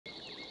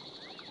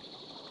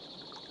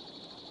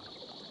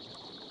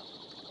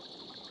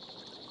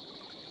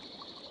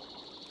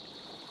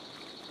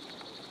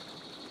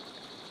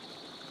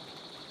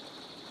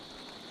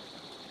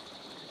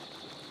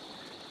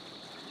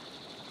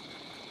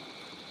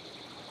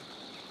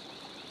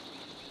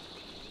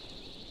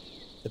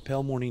The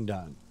pale morning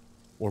dun,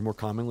 or more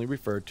commonly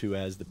referred to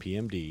as the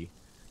PMD,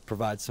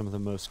 provides some of the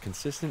most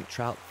consistent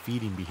trout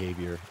feeding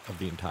behavior of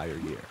the entire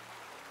year.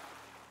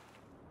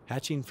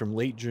 Hatching from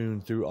late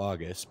June through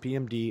August,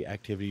 PMD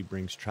activity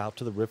brings trout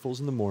to the riffles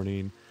in the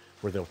morning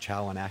where they'll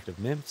chow on active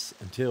nymphs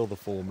until the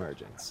full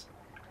emergence.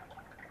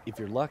 If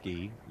you're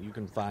lucky, you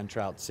can find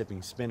trout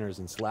sipping spinners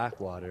in slack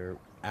water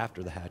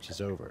after the hatch is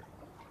over.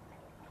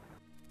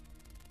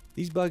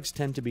 These bugs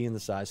tend to be in the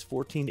size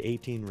 14 to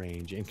 18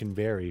 range and can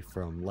vary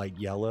from light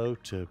yellow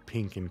to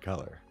pink in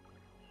color.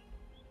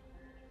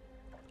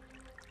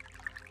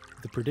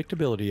 The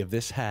predictability of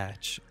this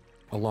hatch,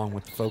 along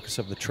with the focus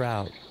of the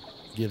trout,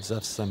 gives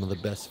us some of the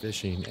best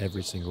fishing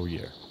every single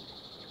year.